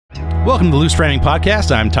Welcome to the Loose Framing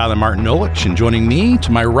Podcast. I'm Tyler Martin Nolich, and joining me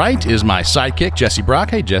to my right is my sidekick, Jesse Brock.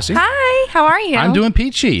 Hey, Jesse. Hi, how are you? I'm doing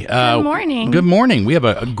peachy. Good morning. Good morning. We have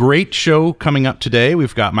a great show coming up today.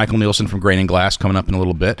 We've got Michael Nielsen from Grain and Glass coming up in a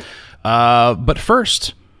little bit. But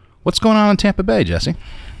first, what's going on in Tampa Bay, Jesse?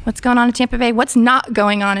 What's going on in Tampa Bay? What's not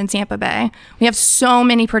going on in Tampa Bay? We have so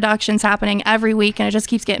many productions happening every week, and it just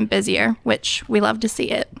keeps getting busier, which we love to see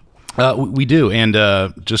it. We do, and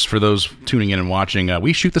just for those tuning in and watching,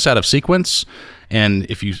 we shoot this out of sequence, and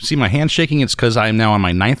if you see my hand shaking, it's because I'm now on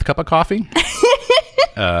my 9th cup of coffee.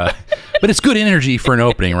 But it's good energy for an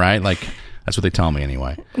opening, right? Like, that's what they tell me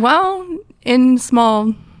anyway. Well, in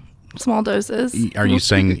small doses. Are you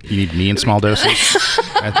saying you need me in small doses?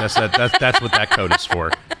 That's what that code is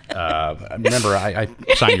for. Remember, I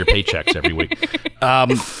sign your paychecks every week.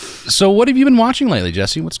 So what have you been watching lately,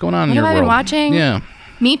 Jesse? What's going on in your world? What have I been watching? Yeah.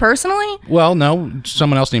 Me personally? Well, no,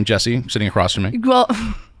 someone else named Jesse sitting across from me. Well,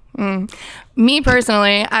 me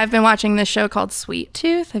personally, I've been watching this show called Sweet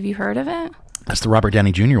Tooth. Have you heard of it? That's the Robert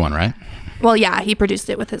Downey Jr. one, right? Well, yeah, he produced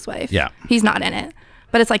it with his wife. Yeah. He's not in it.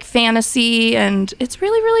 But it's like fantasy, and it's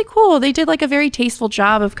really, really cool. They did like a very tasteful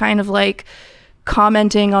job of kind of like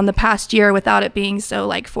commenting on the past year without it being so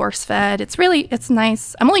like force-fed. It's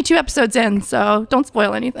nice. I'm only 2 episodes in, so don't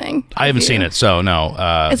spoil anything. I haven't seen it, so no.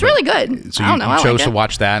 It's really good. So I don't know. You chose to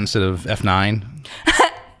watch that instead of F9?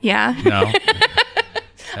 Yeah. No.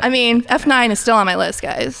 I mean, F9 is still on my list,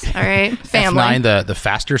 guys. All right, family. F9, the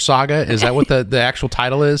Faster Saga, is that what the actual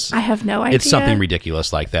title is? I have no idea. It's something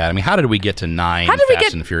ridiculous like that. I mean, how did we get to 9 How did we Fast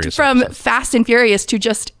get and Furious from episodes? Fast and Furious to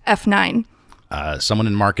just F9? Someone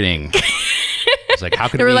in marketing. It's like, how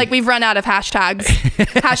can they were like, we've run out of hashtags.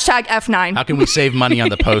 Hashtag F9. How can we save money on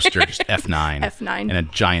the poster? Just F9. F9. And a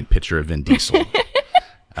giant picture of Vin Diesel. Isn't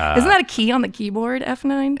that a key on the keyboard,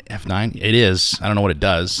 F9? F9? It is. I don't know what it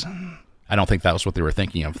does. I don't think that was what they were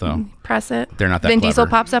thinking of, though. Press it. They're not that Vin clever. Diesel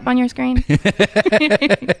pops up on your screen.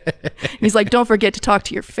 He's like, don't forget to talk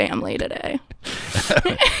to your family today.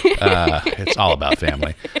 It's all about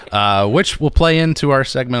family, which will play into our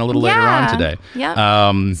segment a little later on today.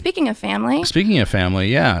 Yeah. Speaking of family.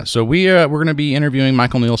 Yeah. So we're going to be interviewing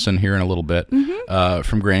Michael Nielsen here in a little bit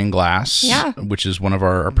from Grain and Glass, which is one of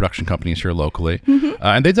our production companies here locally.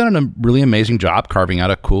 And they've done a really amazing job carving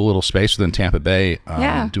out a cool little space within Tampa Bay,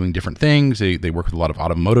 doing different things. They work with a lot of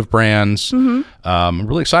automotive brands. I'm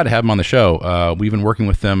really excited to have them on the show. We've been working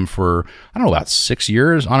with them for, I don't know, about 6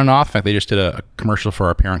 years on and off. In fact, they just did a commercial for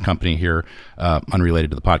our parent company here,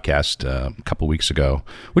 unrelated to the podcast, a couple weeks ago,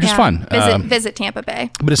 which is fun. Visit Tampa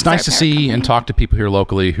Bay. But it's nice to see and talk to people here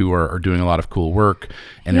locally who are doing a lot of cool work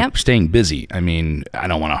and they're staying busy. I mean, I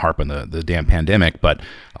don't want to harp on the damn pandemic, but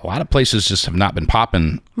a lot of places just have not been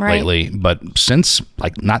popping lately. But since,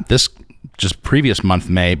 like, not this just previous month,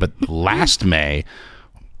 May, but last May,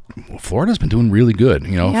 Florida's been doing really good,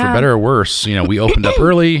 for better or worse. We opened up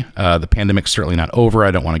early. The pandemic's certainly not over.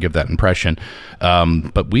 I don't want to give that impression.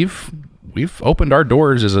 But we've opened our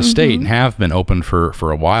doors as a state and have been open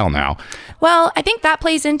for a while now. Well, I think that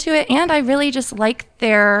plays into it, and I really just like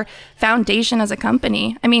their foundation as a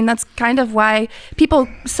company. I mean, that's kind of why people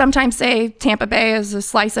sometimes say Tampa Bay is a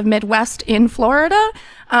slice of Midwest in Florida.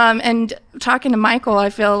 And talking to Michael, I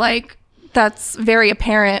feel like that's very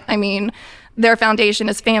apparent. I mean, their foundation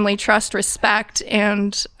is family, trust, respect,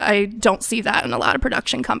 and I don't see that in a lot of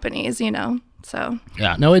production companies, So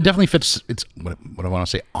yeah, no, it definitely fits. It's what I want to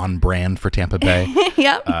say, on brand for Tampa Bay.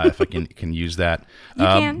 Yep. If I can use that. You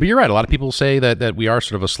can. But you're right. A lot of people say that we are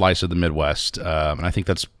sort of a slice of the Midwest, and I think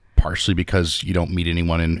that's partially because you don't meet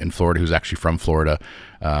anyone in Florida who's actually from Florida.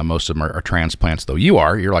 Most of them are transplants, though.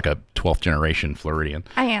 You're like a 12th generation Floridian.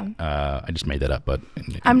 I am. I just made that up, but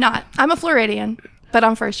I'm not. I'm a Floridian, but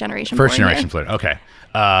I'm first generation. First generation Floridian. Okay.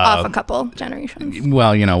 Off a couple generations.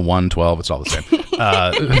 Well, 1, 12, it's all the same.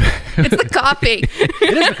 It's the coffee.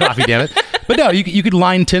 It is the coffee, damn it. But no, you could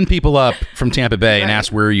line 10 people up from Tampa Bay and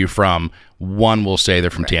ask, where are you from? One will say they're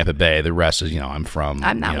from Tampa Bay. The rest is, I'm from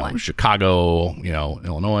Chicago,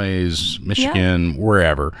 Illinois, Michigan,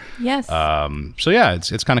 wherever. Yes. So yeah,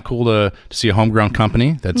 it's kind of cool to see a homegrown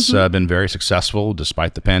company that's been very successful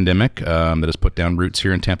despite the pandemic, that has put down roots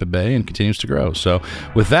here in Tampa Bay and continues to grow. So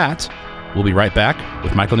with that, we'll be right back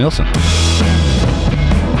with Michael Nielsen.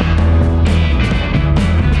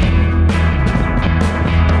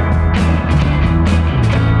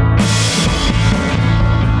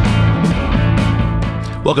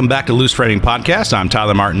 Welcome back to Loose Framing Podcast. I'm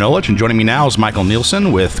Tyler Martin Nolich, and joining me now is Michael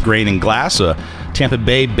Nielsen with Grain and Glass, a Tampa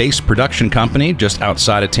Bay-based production company just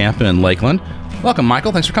outside of Tampa in Lakeland. Welcome,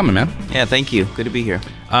 Michael. Thanks for coming, man. Yeah, thank you. Good to be here.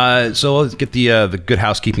 So let's get the good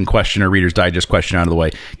housekeeping question or Reader's Digest question out of the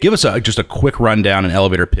way. Give us just a quick rundown and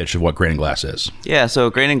elevator pitch of what Grain and Glass is. Yeah, so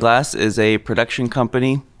Grain and Glass is a production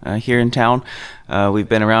company here in town. We've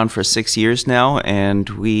been around for 6 years now, and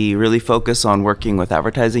we really focus on working with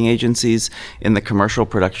advertising agencies in the commercial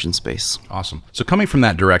production space. Awesome. So coming from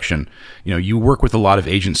that direction, you work with a lot of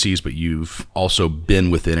agencies, but you've also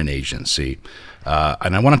been within an agency.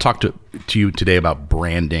 And I want to talk to you today about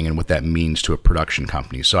branding and what that means to a production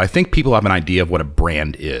company. So I think people have an idea of what a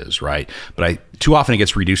brand is, right? But too often it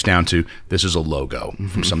gets reduced down to this is a logo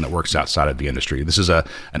from someone that works outside of the industry. This is an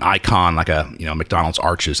icon like a McDonald's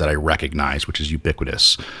arches that I recognize, which is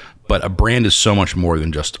ubiquitous. But a brand is so much more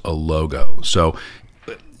than just a logo. So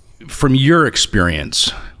from your experience,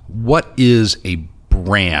 what is a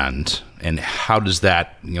brand? And how does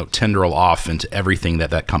that tendril off into everything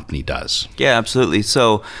that company does? Yeah, absolutely.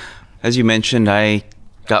 So as you mentioned, I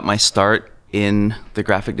got my start in the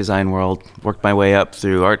graphic design world, worked my way up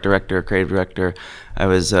through art director, creative director. I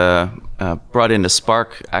was brought into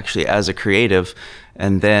Spark actually as a creative,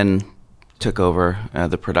 and then took over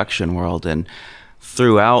the production world. And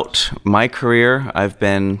throughout my career, I've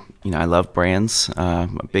been, I love brands.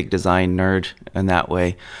 I'm a big design nerd in that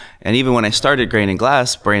way. And even when I started Grain and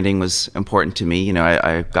Glass, branding was important to me.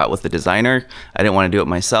 I got with the designer. I didn't want to do it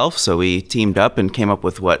myself, so we teamed up and came up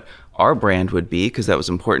with what our brand would be, because that was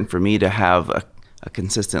important for me to have a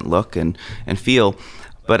consistent look and feel.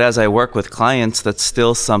 But as I work with clients, that's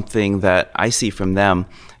still something that I see from them.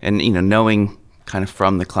 And knowing kind of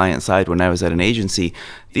from the client side when I was at an agency,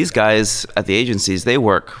 these guys at the agencies, they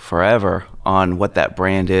work forever on what that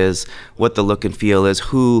brand is, what the look and feel is,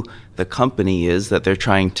 who the company is that they're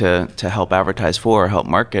trying to help advertise for or help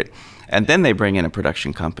market. And then they bring in a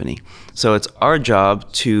production company. So it's our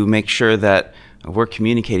job to make sure that we're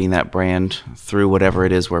communicating that brand through whatever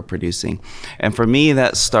it is we're producing. And for me,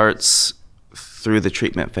 that starts through the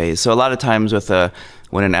treatment phase. So a lot of times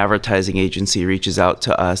when an advertising agency reaches out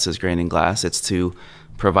to us as Grain and Glass, it's to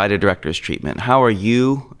provide a director's treatment. How are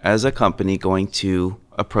you as a company going to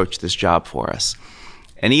approach this job for us?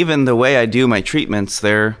 And even the way I do my treatments,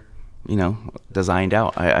 they're designed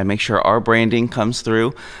out. I make sure our branding comes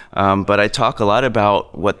through, but I talk a lot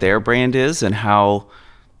about what their brand is and how,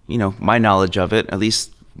 my knowledge of it, at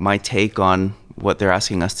least my take on what they're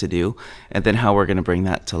asking us to do, and then how we're going to bring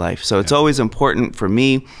that to life. So it's always important for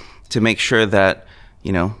me to make sure that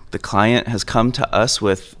the client has come to us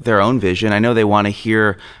with their own vision. I know they want to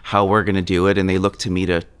hear how we're going to do it, and they look to me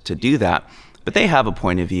to do that. But they have a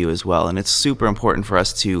point of view as well, and it's super important for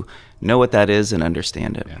us to know what that is and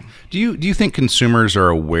understand it. Yeah. Do you think consumers are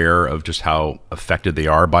aware of just how affected they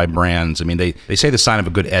are by brands? I mean, they say the sign of a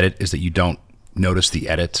good edit is that you don't notice the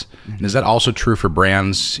edit. And is that also true for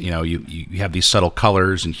brands? You have these subtle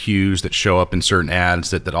colors and hues that show up in certain ads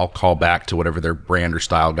that all call back to whatever their brand or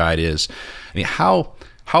style guide is. I mean, how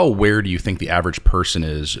aware do you think the average person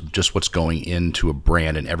is of just what's going into a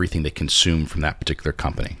brand and everything they consume from that particular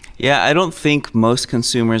company? Yeah, I don't think most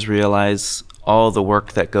consumers realize all the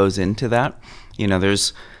work that goes into that.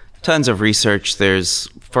 There's tons of research. There's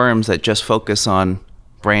firms that just focus on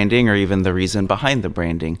branding or even the reason behind the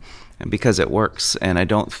branding, and because it works. And I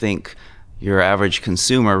don't think your average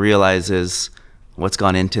consumer realizes what's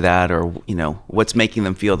gone into that, or what's making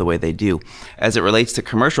them feel the way they do. As it relates to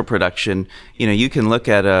commercial production, you can look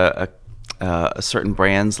at a certain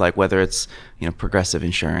brands, like whether it's Progressive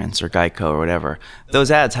Insurance or Geico or whatever.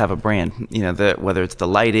 Those ads have a brand. Whether it's the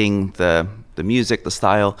lighting, the music, the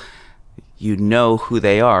style, who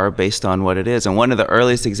they are based on what it is. And one of the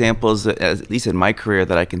earliest examples, at least in my career,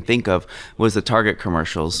 that I can think of was the Target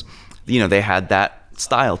commercials. They had that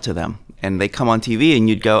style to them. And they come on TV and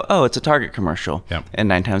you'd go, oh, it's a Target commercial. Yep. And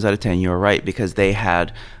 9 times out of 10, you were right, because they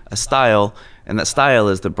had a style, and that style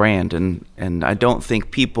is the brand. And I don't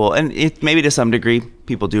think people, and maybe to some degree,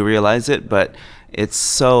 people do realize it, but it's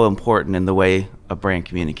so important in the way a brand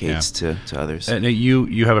communicates to others. And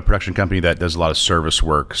you have a production company that does a lot of service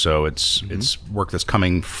work, so it's work that's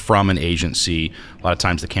coming from an agency. A lot of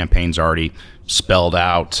times the campaign's already spelled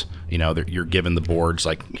out. You're given the boards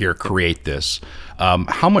like, here, create this.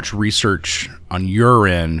 How much research on your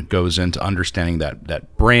end goes into understanding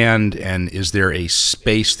that brand, and is there a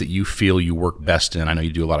space that you feel you work best in? I know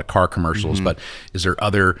you do a lot of car commercials, but is there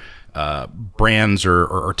other brands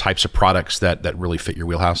or types of products that really fit your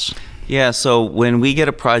wheelhouse? Yeah, so when we get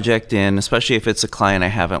a project in, especially if it's a client I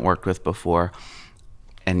haven't worked with before,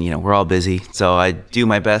 and we're all busy, so I do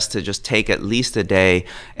my best to just take at least a day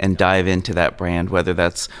and dive into that brand, whether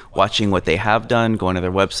that's watching what they have done, going to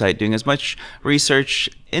their website, doing as much research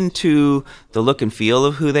into the look and feel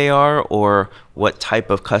of who they are, or what type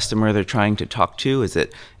of customer they're trying to talk to. Is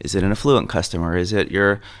it an affluent customer? Is it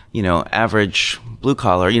your average blue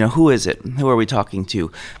collar? Who is it? Who are we talking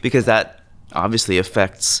to? Because that obviously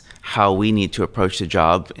affects how we need to approach the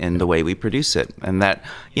job and the way we produce it. And that,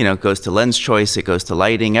 goes to lens choice, it goes to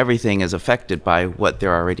lighting, everything is affected by what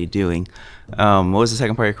they're already doing. What was the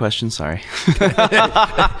second part of your question? Sorry.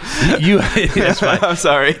 That's fine. I'm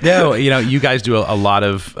sorry. No, you guys do a lot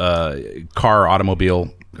of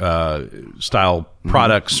automobile style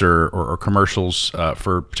products or commercials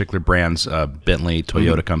for particular brands. Bentley,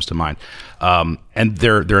 Toyota comes to mind, and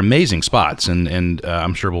they're amazing spots. And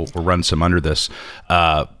I'm sure we'll run some under this.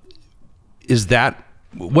 Is that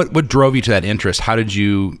what drove you to that interest? How did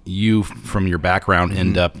you from your background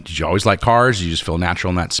end up? Did you always like cars? Did you just feel natural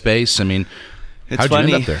in that space? I mean, it's funny.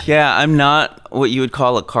 You end up there? Yeah, I'm not what you would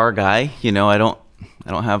call a car guy. I don't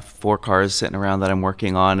have 4 cars sitting around that I'm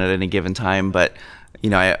working on at any given time. But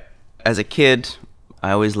as a kid,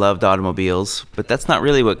 I always loved automobiles. But that's not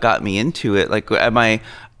really what got me into it. Like at my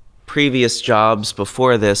previous jobs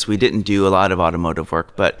before this, we didn't do a lot of automotive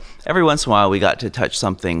work. But every once in a while, we got to touch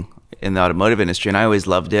something in the automotive industry, and I always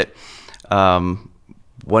loved it. One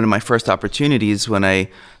of my first opportunities when I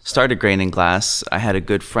started Grain and Glass, I had a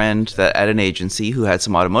good friend that at an agency who had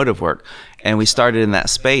some automotive work, and we started in that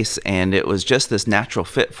space, and it was just this natural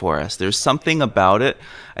fit for us. There's something about it.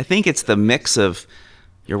 I think it's the mix of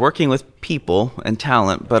you're working with people and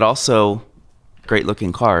talent, but also great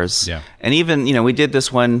looking cars. Yeah. And even, we did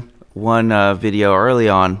this one video early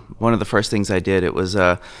on. One of the first things I did, it was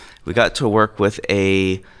we got to work with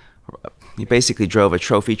he basically drove a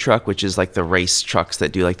trophy truck, which is like the race trucks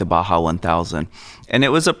that do like the Baja 1000. And it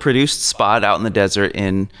was a produced spot out in the desert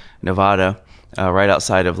in Nevada, right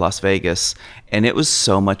outside of Las Vegas. And it was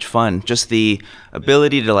so much fun. Just the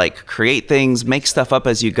ability to like create things, make stuff up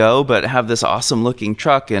as you go, but have this awesome looking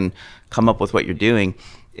truck and come up with what you're doing.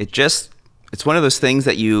 It's one of those things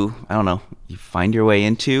that you find your way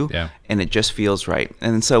into, and it just feels right.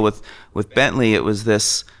 And so with Bentley, it was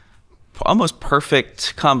this almost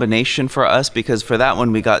perfect combination for us, because for that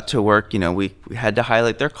one we got to work, we had to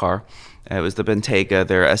highlight their car. It was the Bentayga,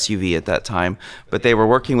 their SUV at that time, but they were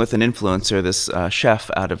working with an influencer, this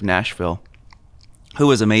chef out of Nashville, who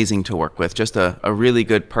was amazing to work with, just a really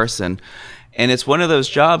good person. And it's one of those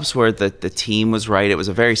jobs where the team was right. It was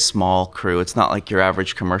a very small crew. It's not like your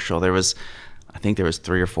average commercial. I think there was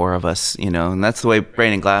 3 or 4 of us, and that's the way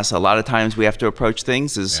Grain and Glass, a lot of times we have to approach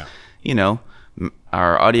things is,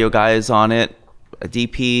 our audio guy is on it, a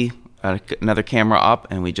DP, another camera op,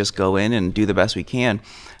 and we just go in and do the best we can.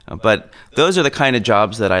 But those are the kind of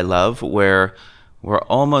jobs that I love, where we're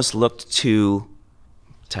almost looked to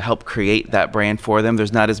help create that brand for them.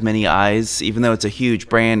 There's not as many eyes, even though it's a huge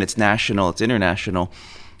brand, it's national, it's international,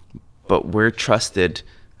 but we're trusted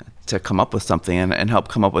to come up with something and help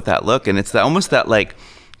come up with that look. And it's almost that like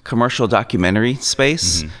commercial documentary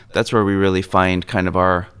space. That's where we really find kind of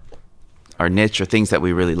our niche, or things that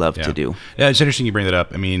we really love to do. Yeah, it's interesting you bring that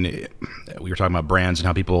up. I mean, we were talking about brands and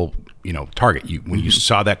how people, target you. When you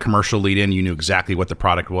saw that commercial lead in, you knew exactly what the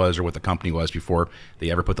product was or what the company was before they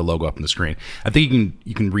ever put the logo up on the screen. I think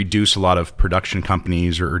you can reduce a lot of production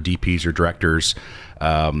companies or DPs or directors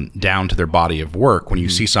down to their body of work when you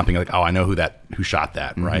see something like, oh, I know who shot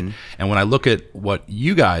that, right? And when I look at what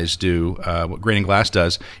you guys do, what Grain and Glass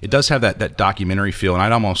does, it does have that documentary feel, and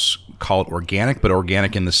I'd almost call it organic, but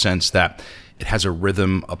organic in the sense that it has a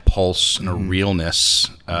rhythm, a pulse, and a realness.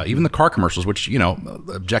 Even the car commercials, which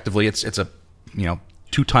objectively it's a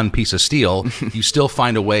 2-ton piece of steel, you still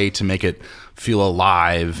find a way to make it feel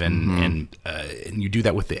alive, and you do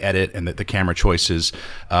that with the edit and the camera choices.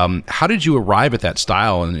 How did you arrive at that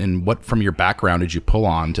style, and what from your background did you pull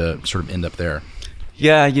on to sort of end up there?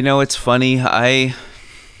 Yeah, it's funny. I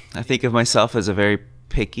think of myself as a very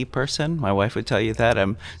picky person. My wife would tell you that.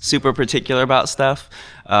 I'm super particular about stuff.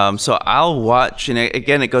 So I'll watch, and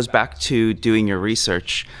again, it goes back to doing your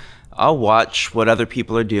research. I'll watch what other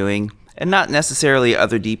people are doing, and not necessarily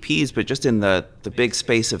other DPs, but just in the big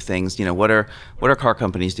space of things. What are car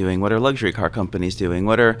companies doing? What are luxury car companies doing?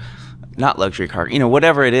 What are not luxury car?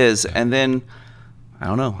 Whatever it is. And then, I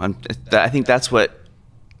don't know. I think that's what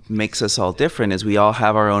makes us all different, is we all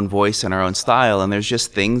have our own voice and our own style, and there's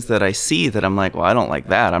just things that I see that I'm like, well, I don't like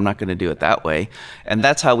that, I'm not going to do it that way. And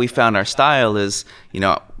that's how we found our style is,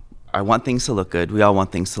 I want things to look good, we all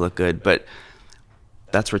want things to look good, but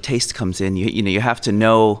that's where taste comes in. You have to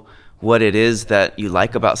know what it is that you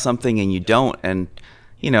like about something and you don't, and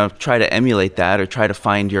try to emulate that or try to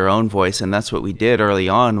find your own voice. And that's what we did early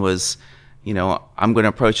on was, I'm going to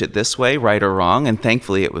approach it this way, right or wrong. And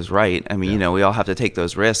thankfully it was right. I mean, we all have to take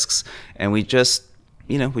those risks, and we just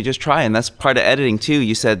try. And that's part of editing too.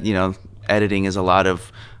 You said, editing is a lot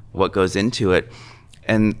of what goes into it.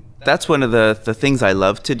 And that's one of the things I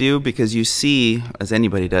love to do, because you see, as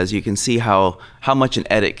anybody does, you can see how much an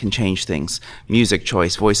edit can change things. Music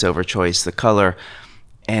choice, voiceover choice, the color.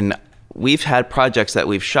 And we've had projects that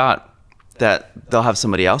we've shot that they'll have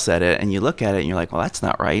somebody else edit, and you look at it and you're like, well, that's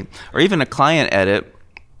not right. Or even a client edit,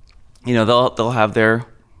 they'll have their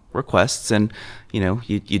requests, and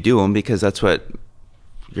you do them because that's what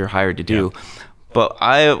you're hired to do. Yeah.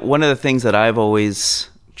 But one of the things that I've always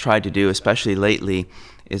tried to do, especially lately,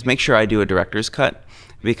 is make sure I do a director's cut,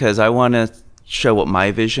 because I want to show what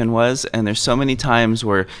my vision was. And there's so many times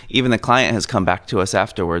where even the client has come back to us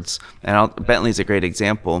afterwards, and Bentley's a great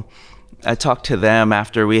example. I talked to them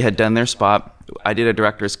after we had done their spot. I did a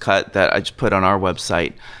director's cut that I just put on our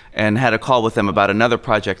website, and had a call with them about another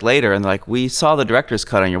project later, and they're like, we saw the director's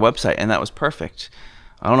cut on your website and that was perfect.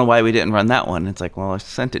 I don't know why we didn't run that one. It's like, well, I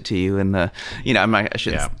sent it to you, and we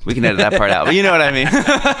can edit that part out, but you know what I mean.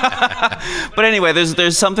 But anyway,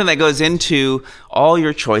 there's something that goes into all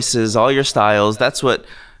your choices, all your styles. That's what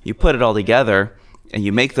you put it all together, and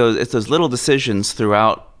you make it's those little decisions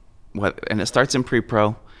throughout and it starts in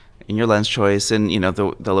pre-pro, in your lens choice, and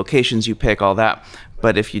the locations you pick, all that.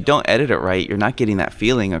 But if you don't edit it right, you're not getting that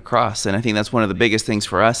feeling across. And I think that's one of the biggest things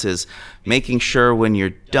for us, is making sure when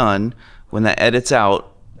you're done, when that edit's out,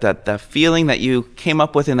 that the feeling that you came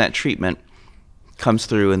up with in that treatment comes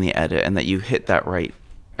through in the edit, and that you hit that right.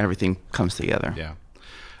 Everything comes together.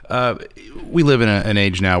 Yeah. We live in an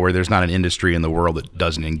age now where there's not an industry in the world that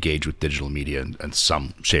doesn't engage with digital media in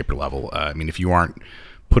some shape or level. I mean, if you aren't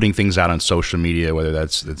putting things out on social media, whether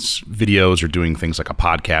that's videos or doing things like a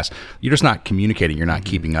podcast, you're just not communicating. You're not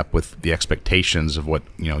keeping up with the expectations of what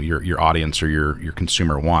your audience or your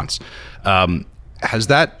consumer wants. Has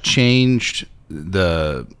that changed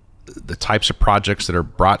the types of projects that are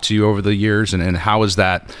brought to you over the years, and how has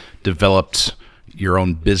that developed your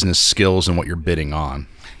own business skills and what you're bidding on?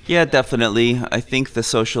 Yeah, definitely. I think the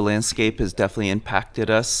social landscape has definitely impacted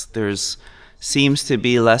us. There's seems to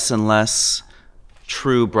be less and less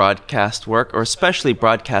true broadcast work, or especially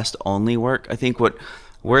broadcast only work. I think what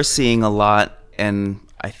we're seeing a lot, and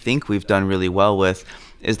I think we've done really well with,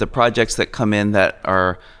 is the projects that come in that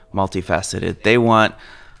are multifaceted. They want,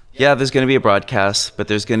 there's going to be a broadcast, but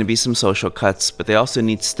there's going to be some social cuts, but they also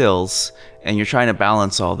need stills, and you're trying to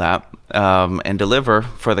balance all that and deliver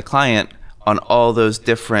for the client on all those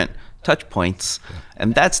different touch points.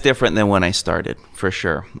 And that's different than when I started, for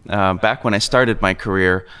sure. Back when I started my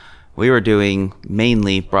career, we were doing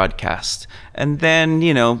mainly broadcast. And then,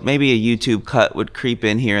 maybe a YouTube cut would creep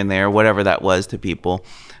in here and there, whatever that was to people.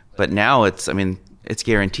 But now it's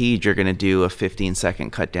guaranteed you're going to do a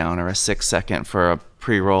 15-second cut down or a 6-second for a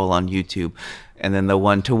pre-roll on YouTube. And then the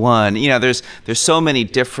one-to-one. There's so many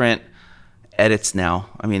different edits now.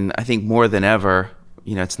 I mean, I think more than ever,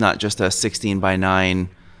 it's not just a 16:9,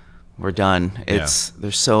 we're done.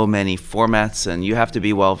 There's so many formats, and you have to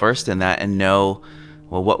be well versed in that and know,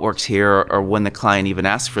 well, what works here, or when the client even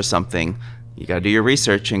asks for something, you got to do your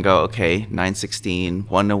research and go, okay, 9:16,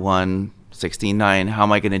 1-to-1, 16:9, how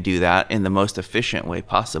am I going to do that in the most efficient way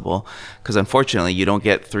possible? Because unfortunately, you don't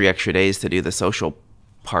get 3 extra days to do the social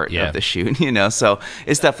part of the shoot, so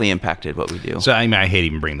it's definitely impacted what we do. So I hate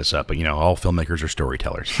even bringing this up, but all filmmakers are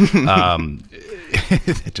storytellers.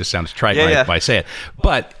 It just sounds trite when I say it,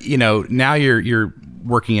 but now you're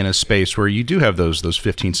working in a space where you do have those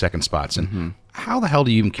 15-second spots, and how the hell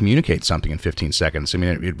do you even communicate something in 15 seconds? I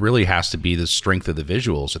mean, it really has to be the strength of the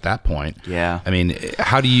visuals at that point. Yeah. I mean,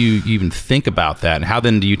 how do you even think about that? And how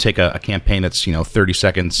then do you take a campaign that's 30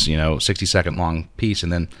 seconds, 60-second long piece,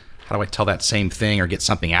 and then how do I tell that same thing or get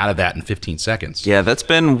something out of that in 15 seconds? Yeah, that's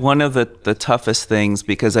been one of the toughest things,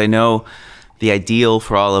 because I know the ideal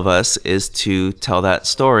for all of us is to tell that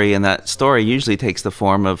story, and that story usually takes the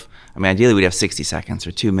form of, ideally we'd have 60 seconds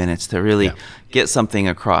or 2 minutes to really get something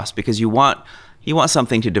across, because you want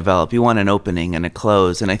something to develop. You want an opening and a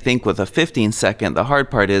close. And I think with a 15-second, the hard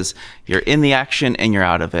part is you're in the action and you're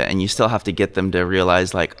out of it, and you still have to get them to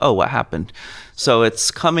realize, like, oh, what happened? So it's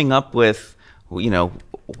coming up with,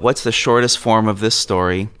 what's the shortest form of this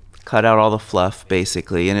story, cut out all the fluff,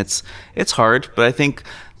 basically. And it's hard, but I think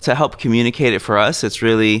to help communicate it for us, it's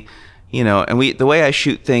really, and the way I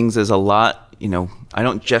shoot things is a lot, I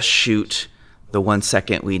don't just shoot the 1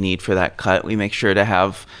 second we need for that cut. We make sure to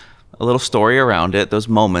have a little story around it, those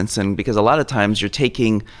moments. And because a lot of times you're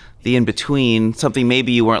taking the in-between, something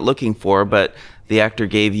maybe you weren't looking for, but the actor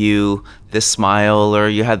gave you this smile, or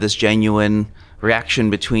you had this genuine reaction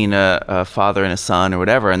between a father and a son or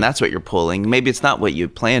whatever, and that's what you're pulling. Maybe it's not what you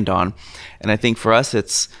planned on. And I think for us,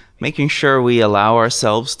 it's making sure we allow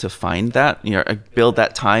ourselves to find that, build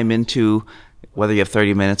that time into whether you have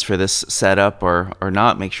 30 minutes for this setup or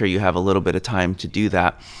not. Make sure you have a little bit of time to do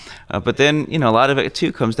that. But then, a lot of it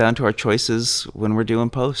too comes down to our choices when we're doing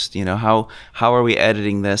post. How are we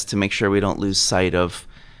editing this to make sure we don't lose sight of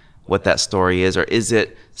what that story is, or is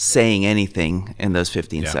it saying anything in those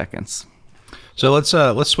 15 seconds? So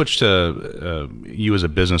let's switch to you as a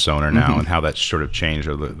business owner now, and how that's sort of changed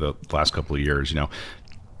over the last couple of years.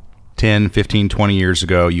 10, 15, 20 years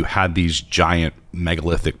ago, you had these giant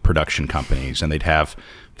megalithic production companies, and they'd have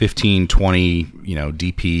 15, 20,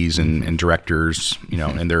 DPs and directors,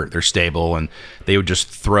 in their stable, and they would just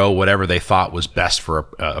throw whatever they thought was best for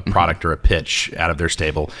a product or a pitch out of their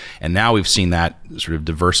stable. And now we've seen that sort of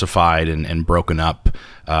diversified and broken up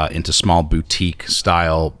into small boutique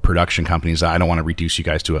style production companies. I don't want to reduce you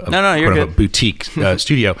guys to a boutique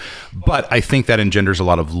studio, but I think that engenders a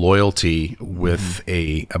lot of loyalty with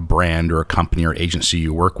a brand or a company or agency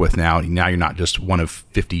you work with. Now you're not just one of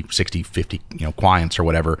 50, 60, 50 clients or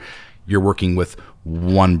whatever. You're working with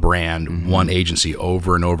one brand, one agency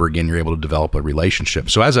over and over again. You're able to develop a relationship.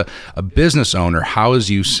 So as a business owner, how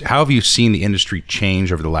have you seen the industry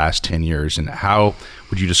change over the last 10 years, and how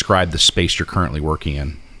would you describe the space you're currently working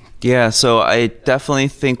in? Yeah, so I definitely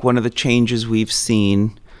think one of the changes we've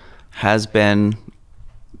seen has been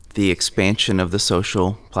the expansion of the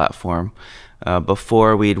social platform.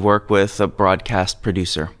 Before, we'd work with a broadcast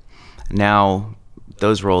producer. Now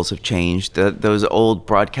those roles have changed. Those old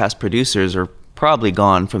broadcast producers are probably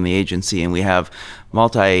gone from the agency, and we have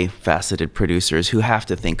multifaceted producers who have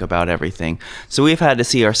to think about everything. So we've had to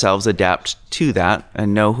see ourselves adapt to that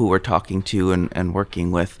and know who we're talking to and working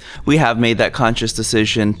with. We have made that conscious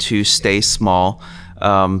decision to stay small,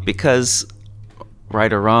 because,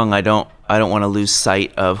 right or wrong, I don't want to lose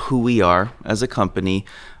sight of who we are as a company,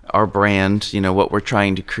 our brand, what we're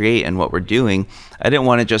trying to create and what we're doing. I didn't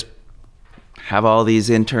want to just have all these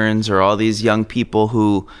interns or all these young people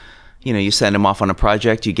who, you send them off on a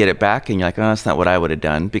project, you get it back, and you're like, oh, that's not what I would have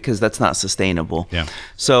done, because that's not sustainable. Yeah.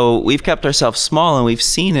 So we've kept ourselves small, and we've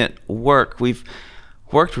seen it work. We've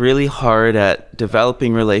worked really hard at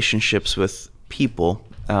developing relationships with people.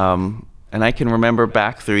 And I can remember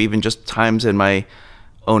back through even just times in my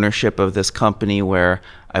ownership of this company where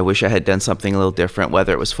I wish I had done something a little different,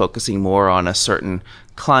 whether it was focusing more on a certain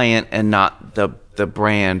client and not the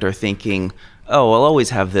brand, or thinking, oh, I'll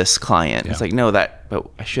always have this client. Yeah. It's like, no, but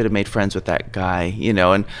I should have made friends with that guy,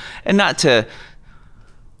 and not to,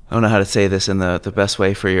 I don't know how to say this in the best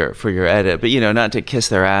way for your edit, but not to kiss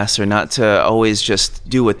their ass, or not to always just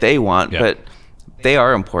do what they want, but they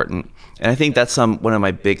are important. And I think that's one of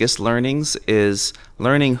my biggest learnings, is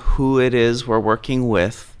learning who it is we're working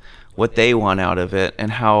with, what they want out of it,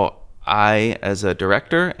 and how I, as a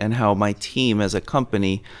director, and how my team as a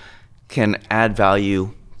company can add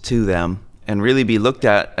value to them and really be looked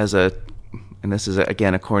at as and this is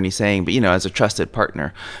again a corny saying, but as a trusted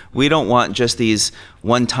partner. We don't want just these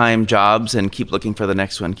one-time jobs and keep looking for the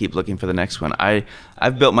next one, keep looking for the next one.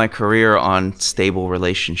 I've built my career on stable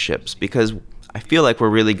relationships, because I feel like we're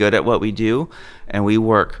really good at what we do, and we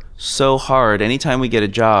work so hard. Anytime we get a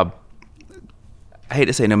job, I hate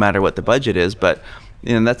to say no matter what the budget is, but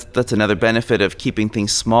that's another benefit of keeping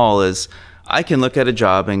things small, is I can look at a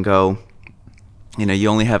job and go, you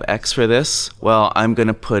only have X for this. Well, I'm going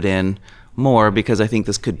to put in more because I think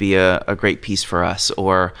this could be a great piece for us,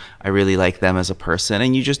 or I really like them as a person.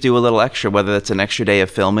 And you just do a little extra, whether that's an extra day of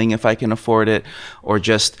filming if I can afford it, or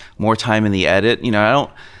just more time in the edit.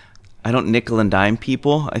 I don't nickel and dime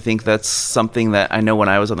people. I think that's something that I know when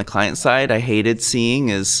I was on the client side, I hated seeing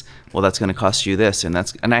is, well, that's going to cost you this. And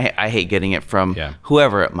I hate getting it from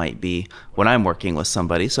whoever it might be when I'm working with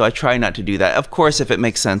somebody. So I try not to do that. Of course, if it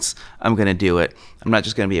makes sense, I'm going to do it. I'm not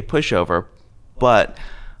just going to be a pushover, but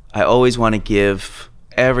I always want to give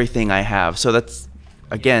everything I have. So that's,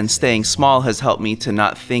 again, staying small has helped me to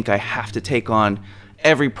not think I have to take on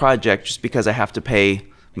every project just because I have to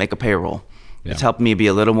make a payroll. Yeah. It's helped me be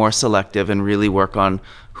a little more selective and really work on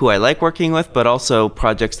who I like working with, but also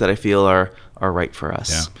projects that I feel are right for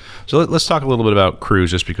us. Yeah. So let's talk a little bit about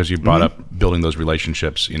crews, just because you brought up building those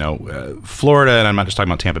relationships. Florida, and I'm not just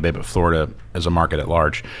talking about Tampa Bay, but Florida as a market at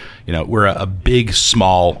large, we're a big,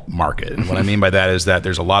 small market. And what I mean by that is that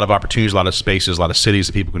there's a lot of opportunities, a lot of spaces, a lot of cities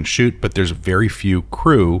that people can shoot, but there's very few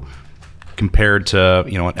crew compared to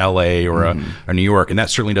an LA or a New York, and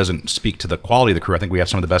that certainly doesn't speak to the quality of the crew. I think we have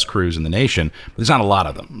some of the best crews in the nation, but there's not a lot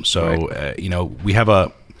of them. So we have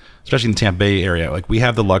a especially in the Tampa Bay area, like we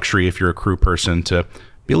have the luxury, if you're a crew person, to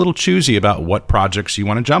be a little choosy about what projects you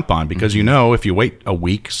want to jump on, because you know if you wait a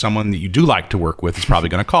week, someone that you do like to work with is probably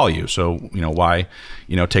going to call you. So why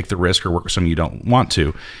take the risk or work with someone you don't want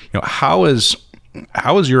to? How is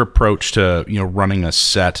your approach to running a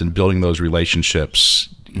set and building those relationships?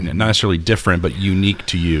 Not necessarily different, but unique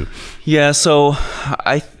to you. Yeah, so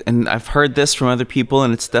I've heard this from other people,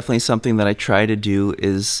 and it's definitely something that I try to do,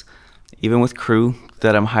 is even with crew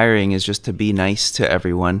that I'm hiring, is just to be nice to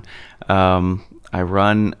everyone.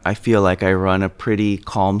 I feel like I run a pretty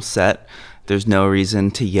calm set. There's no reason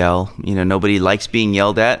to yell. Nobody likes being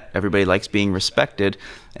yelled at. Everybody likes being respected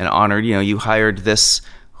and honored. You hired this,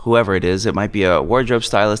 whoever it is. It might be a wardrobe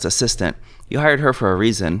stylist, assistant. You hired her for a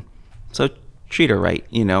reason. So treat her right,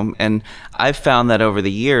 and I've found that over the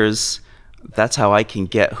years, that's how I can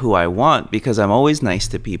get who I want, because I'm always nice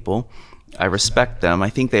to people. I respect them. I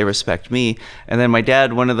think they respect me. And then my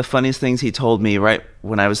dad, one of the funniest things he told me right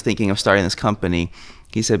when I was thinking of starting this company,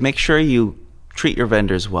 he said, make sure you treat your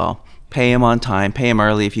vendors well. Pay them on time, pay them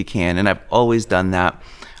early if you can. And I've always done that.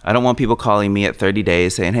 I don't want people calling me at 30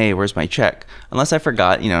 days saying, hey, where's my check? Unless I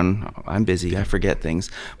forgot, I'm busy, I forget things.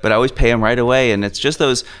 But I always pay them right away. And it's just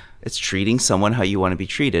it's treating someone how you want to be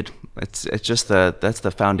treated. It's just that's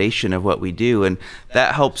the foundation of what we do. And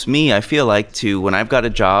that helps me, I feel like, when I've got a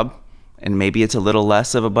job and maybe it's a little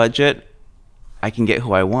less of a budget, I can get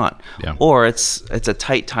who I want. Yeah. Or it's a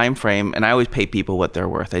tight time frame, and I always pay people what they're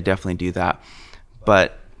worth. I definitely do that.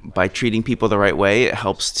 But by treating people the right way, it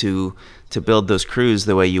helps to build those crews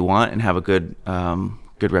the way you want and have a good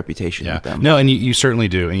reputation with them. No, and you certainly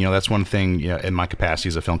do. And that's one thing, in my capacity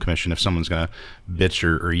as a film commission, if someone's going to bitch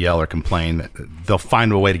or yell or complain, they'll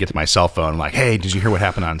find a way to get to my cell phone, like, hey, did you hear what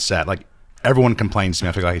happened on set? Like, everyone complains to me.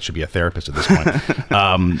 I feel like I should be a therapist at this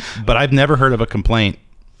point. But I've never heard of a complaint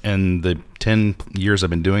in the 10 years I've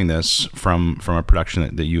been doing this from a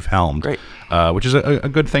production that you've helmed. Great. Which is a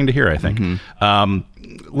good thing to hear, I think.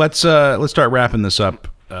 Let's start wrapping this up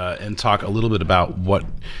and talk a little bit about what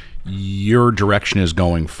your direction is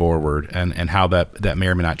going forward, and how that may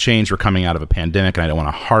or may not change. We're coming out of a pandemic, and I don't want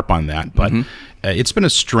to harp on that, but it's been a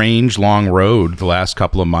strange, long road the last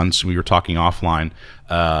couple of months. We were talking offline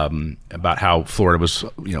about how Florida was,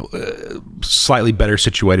 slightly better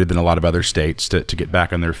situated than a lot of other states to get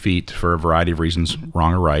back on their feet for a variety of reasons,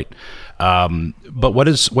 wrong or right. But what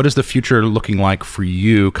is the future looking like for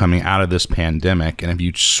you coming out of this pandemic? And have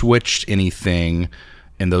you switched anything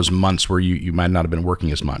in those months where you might not have been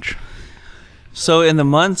working as much? So in the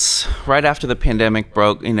months right after the pandemic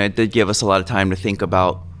broke, it did give us a lot of time to think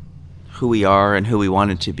about who we are and who we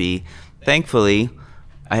wanted to be. Thankfully,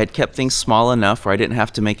 I had kept things small enough where I didn't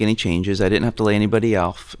have to make any changes. I didn't have to lay anybody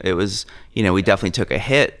off. It was, we definitely took a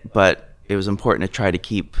hit, but it was important to try to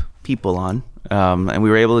keep people on, and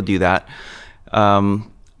we were able to do that.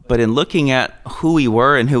 But in looking at who we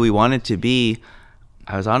were and who we wanted to be,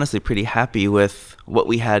 I was honestly pretty happy with what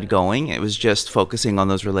we had going. It was just focusing on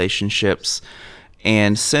those relationships.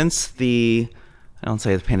 And since I don't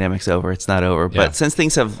say the pandemic's over, it's not over, but since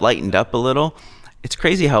things have lightened up a little, it's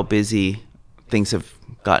crazy how busy things have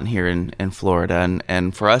gotten here in Florida.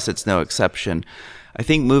 And for us, it's no exception. I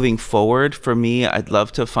think moving forward, for me, I'd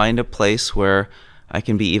love to find a place where I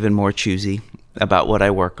can be even more choosy about what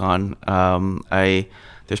I work on.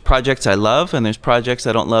 There's projects I love, and there's projects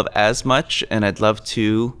I don't love as much, and I'd love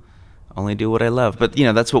to only do what I love. But,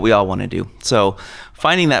 that's what we all want to do. So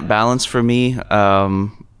finding that balance for me,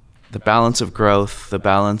 the balance of growth, the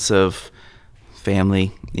balance of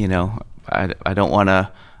family, I don't want to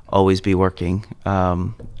always be working.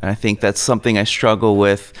 And I think that's something I struggle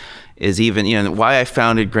with, is even, why I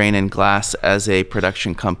founded Grain and Glass as a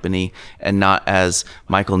production company and not as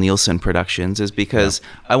Michael Nielsen Productions, is because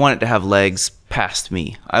I want it to have legs past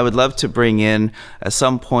me. I would love to bring in, at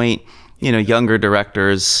some point, younger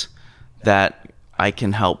directors that I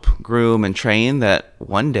can help groom and train, that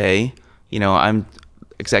one day, I'm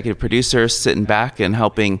executive producer sitting back and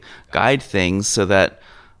helping guide things so that,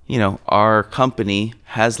 our company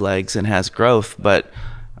has legs and has growth, but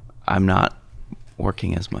I'm not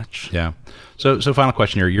working as much. Yeah. So final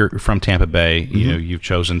question here. You're from Tampa Bay. You've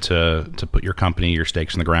chosen to put your company, your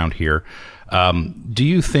stakes in the ground here. Do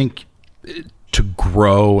you think to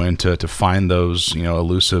grow and to find those,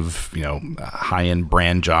 elusive, high-end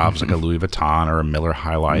brand jobs like a Louis Vuitton or a Miller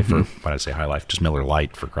High Life, or why did I say High Life? Just Miller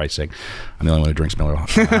Lite, for Christ's sake. I'm the only one who drinks Miller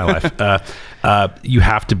High Life. You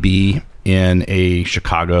have to be in a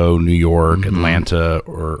Chicago, New York, Atlanta,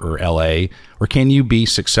 or LA, or can you be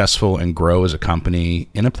successful and grow as a company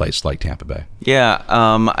in a place like Tampa Bay? Yeah,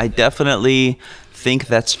 I definitely think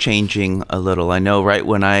that's changing a little. I know right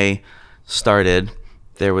when I started,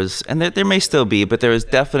 there was, and there may still be, but there was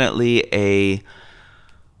definitely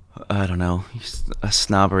I don't know, a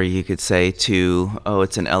snobbery, you could say, to, oh,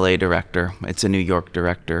 it's an LA director, it's a New York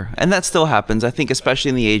director. And that still happens. I think especially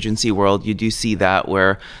in the agency world, you do see that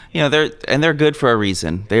where, they're good for a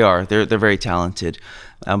reason. They're very talented.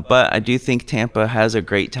 But I do think Tampa has a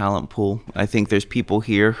great talent pool. I think there's people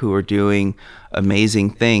here who are doing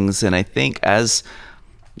amazing things. And I think as,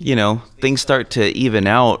 things start to even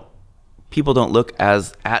out, people don't look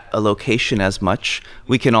at a location as much.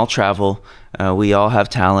 We can all travel. We all have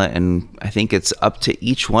talent, and I think it's up to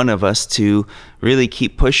each one of us to really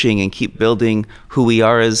keep pushing and keep building who we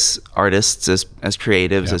are as artists, as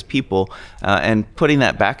creatives, as people, and putting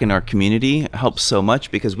that back in our community helps so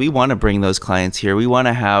much because we want to bring those clients here. We want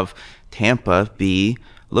to have Tampa be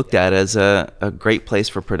looked at as a great place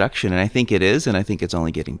for production, and I think it is, and I think it's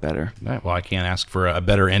only getting better. Right, well, I can't ask for a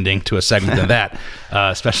better ending to a segment than that,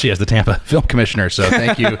 especially as the Tampa Film Commissioner, so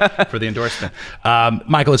thank you for the endorsement.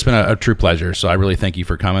 Michael, it's been a true pleasure, so I really thank you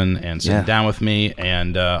for coming and sitting down with me,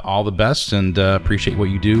 and all the best, and appreciate what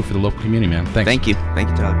you do for the local community, man. Thanks. Thank you,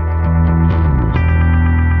 Tyler.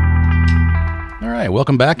 All right,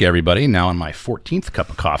 welcome back, everybody. Now on my 14th cup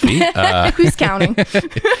of coffee. Who's counting?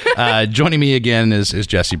 Joining me again is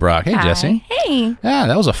Jesse Brock. Hey, Hi. Jesse. Hey. Yeah,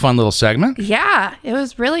 that was a fun little segment. Yeah, it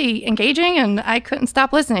was really engaging, and I couldn't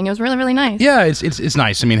stop listening. It was really, really nice. Yeah, it's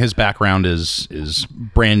nice. I mean, his background is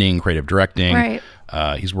branding, creative directing. Right.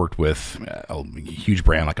 He's worked with a huge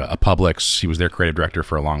brand like a Publix. He was their creative director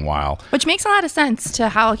for a long while. Which makes a lot of sense to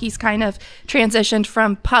how he's kind of transitioned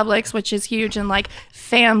from Publix, which is huge, and like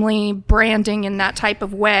family branding in that type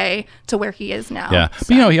of way, to where he is now. Yeah.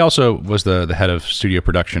 So. But, he also was the head of studio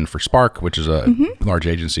production for Spark, which is a large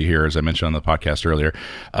agency here, as I mentioned on the podcast earlier.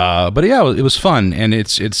 But yeah, it was fun. And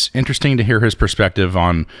it's interesting to hear his perspective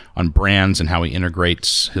on brands and how he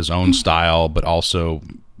integrates his own style, but also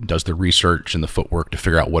does the research and the footwork to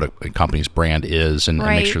figure out what a company's brand is and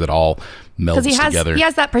make sure that all melds together. He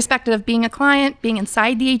has that perspective of being a client, being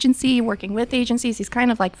inside the agency, working with agencies. He's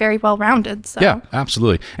kind of like very well-rounded. So. Yeah,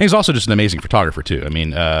 absolutely. And he's also just an amazing photographer too. I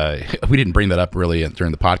mean, we didn't bring that up really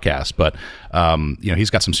during the podcast, but he's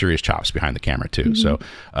got some serious chops behind the camera too. So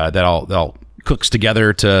that all cooks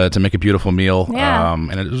together to make a beautiful meal. Yeah.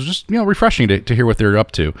 And it was just, refreshing to hear what they're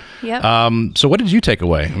up to. Yep. So what did you take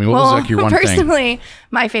away? I mean, what was like your one thing? Personally,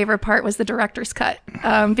 my favorite part was the director's cut,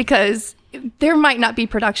 because there might not be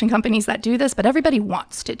production companies that do this, but everybody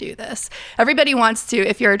wants to do this. Everybody wants to,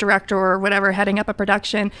 if you're a director or whatever, heading up a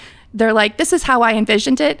production, they're like, this is how I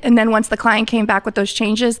envisioned it. And then once the client came back with those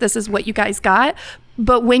changes, this is what you guys got.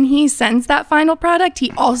 But when he sends that final product,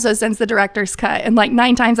 he also sends the director's cut. And like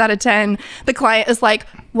 9 times out of 10, the client is like,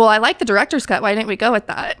 well, I like the director's cut. Why didn't we go with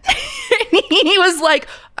that? And he was like,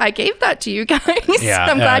 I gave that to you guys. Yeah,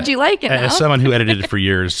 I'm glad you like it now. As someone who edited it for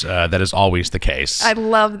years, that is always the case. I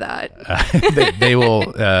love that. They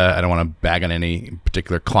will, I don't want to bag on any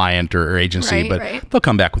particular client or agency, but they'll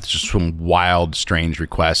come back with just some wild, strange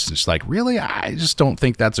requests. It's like, really? I just don't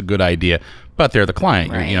think that's a good idea. But they're the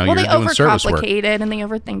client. Right. You're they doing service work. overcomplicate it and they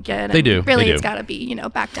overthink it. They do. Really, they do. It's got to be,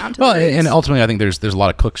 back down to the roots. And ultimately, I think there's a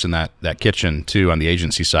lot of cooks in that kitchen too on the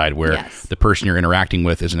agency side, where the person you're interacting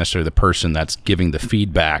with isn't necessarily the person that's giving the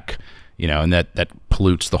feedback. And that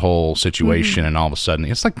pollutes the whole situation, and all of a sudden,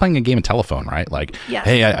 it's like playing a game of telephone, right? Like,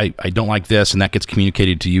 hey, I don't like this, and that gets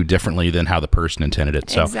communicated to you differently than how the person intended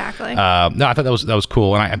it. So, exactly. No, I thought that was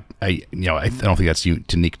cool, and I don't think that's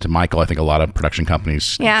unique to Michael. I think a lot of production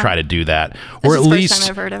companies try to do that, or at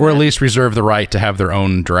least reserve the right to have their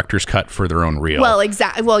own director's cut for their own reel. Well,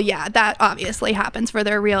 exactly. Well, yeah, that obviously happens for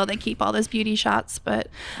their reel. They keep all those beauty shots, but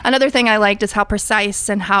another thing I liked is how precise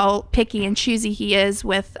and how picky and choosy he is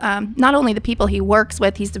with not only the people he works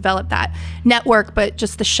with, he's developed that network, but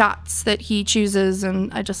just the shots that he chooses,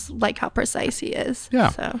 and I just like how precise he is. Yeah.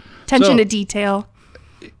 So attention to detail.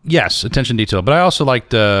 Yes, attention to detail. But I also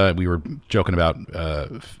liked, we were joking about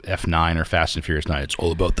F9 or Fast and Furious 9. It's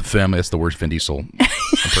all about the family. That's the worst Vin Diesel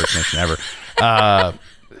impersonation ever. I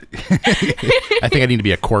think I need to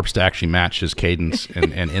be a corpse to actually match his cadence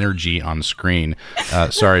and energy on screen.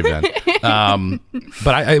 Sorry, Ben.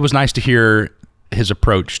 But it was nice to hear his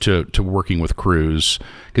approach to working with crews,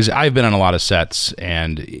 because I've been on a lot of sets,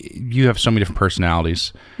 and you have so many different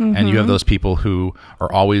personalities, and you have those people who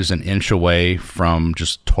are always an inch away from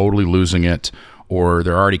just totally losing it, or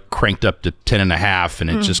they're already cranked up to 10.5, and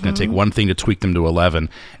it's just going to take one thing to tweak them to 11,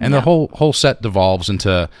 and the whole set devolves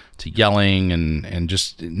into yelling and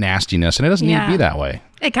just nastiness, and it doesn't need to be that way.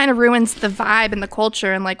 It kind of ruins the vibe and the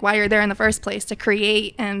culture and like why you're there in the first place, to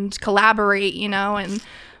create and collaborate, you know, and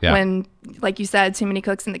when, like you said, too many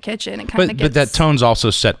cooks in the kitchen, it kind of gets... But that tone's also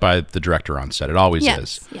set by the director on set. It always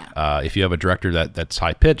is. Yeah. If you have a director that's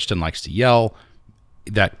high-pitched and likes to yell,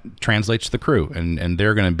 that translates to the crew, and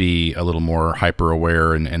they're going to be a little more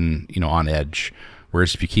hyper-aware and you know, on edge.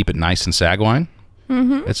 Whereas if you keep it nice and sagwine,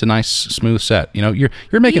 it's a nice, smooth set. You know, you're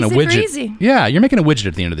making easy a widget. breezy. Yeah, you're making a widget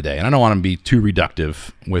at the end of the day, and I don't want to be too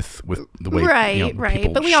reductive with the way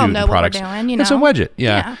people But we all know products. what we're doing. You know, it's a widget.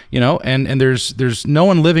 Yeah. You know, and there's no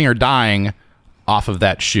one living or dying off of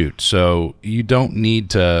that shoot, so you don't need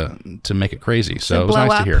to make it crazy. So it was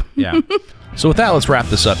nice to hear. Yeah. So with that, let's wrap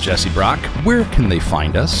this up, Jesse Brock. Where can they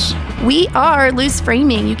find us? We are Loose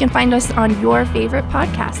Framing. You can find us on your favorite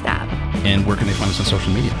podcast app. And where can they find us on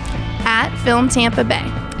social media? At Film Tampa Bay.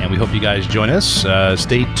 And we hope you guys join us.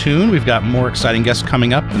 Stay tuned. We've got more exciting guests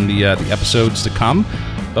coming up in the episodes to come.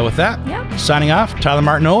 But with that, signing off, Tyler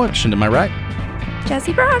Martinowicz, and to my right,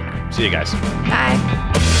 Jesse Brock. See you guys. Bye.